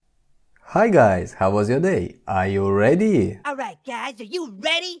Hi guys, how was your day? Are you ready? Alright guys, are you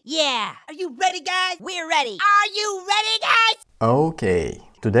ready? Yeah! Are you ready guys? We're ready! Are you ready guys? Okay,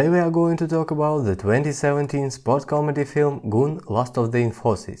 today we are going to talk about the 2017 sport comedy film Goon, Last of the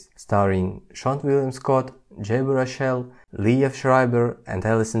Enforces, starring Seann William Scott, Baruchel, Liev, Schreiber and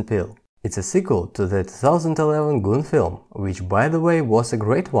Alison. It's a sequel to the 2011 Goon film, which by the way was a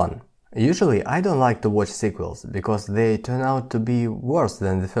great one. Usually I don't like to watch sequels, because they turn out to be worse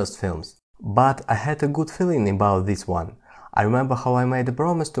than the first films. But I had a good feeling about this one. I remember how I made a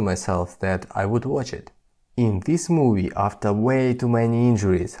promise to myself that I would watch it. In this movie, after way too many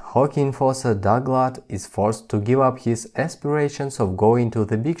injuries, hockey enforcer Doug Glatt is forced to give up his aspirations of going to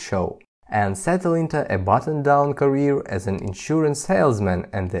the big show and settle into a buttoned-down career as an insurance salesman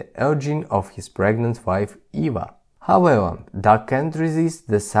and the urging of his pregnant wife Eva. However, Doug can't resist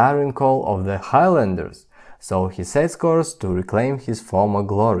the siren call of the Highlanders, so he sets course to reclaim his former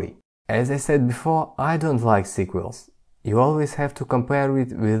glory. As I said before, I don't like sequels. You always have to compare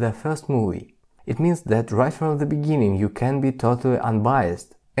it with the first movie. It means that right from the beginning you can be totally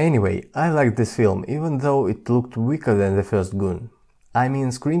unbiased. Anyway, I liked this film even though it looked weaker than the first Goon. I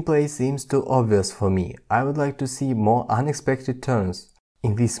mean, screenplay seems too obvious for me. I would like to see more unexpected turns.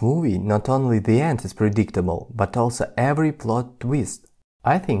 In this movie, not only the end is predictable, but also every plot twist.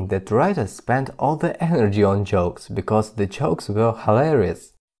 I think that writers spent all the energy on jokes, because the jokes were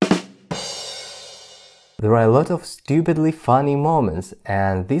hilarious. There are a lot of stupidly funny moments,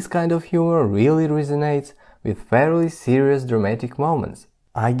 and this kind of humor really resonates with fairly serious dramatic moments.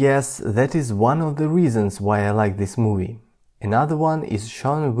 I guess that is one of the reasons why I like this movie. Another one is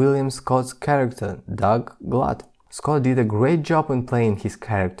Seann William Scott's character, Doug Glatt. Scott did a great job in playing his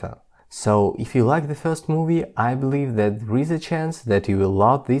character. So if you like the first movie, I believe that there is a chance that you will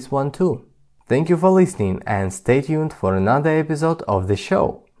love this one too. Thank you for listening and stay tuned for another episode of the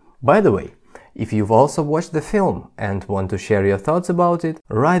show. By the way, if you've also watched the film and want to share your thoughts about it,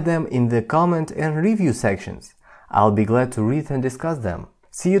 write them in the comment and review sections. I'll be glad to read and discuss them.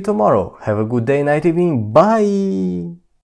 See you tomorrow. Have a good day, night, evening. Bye!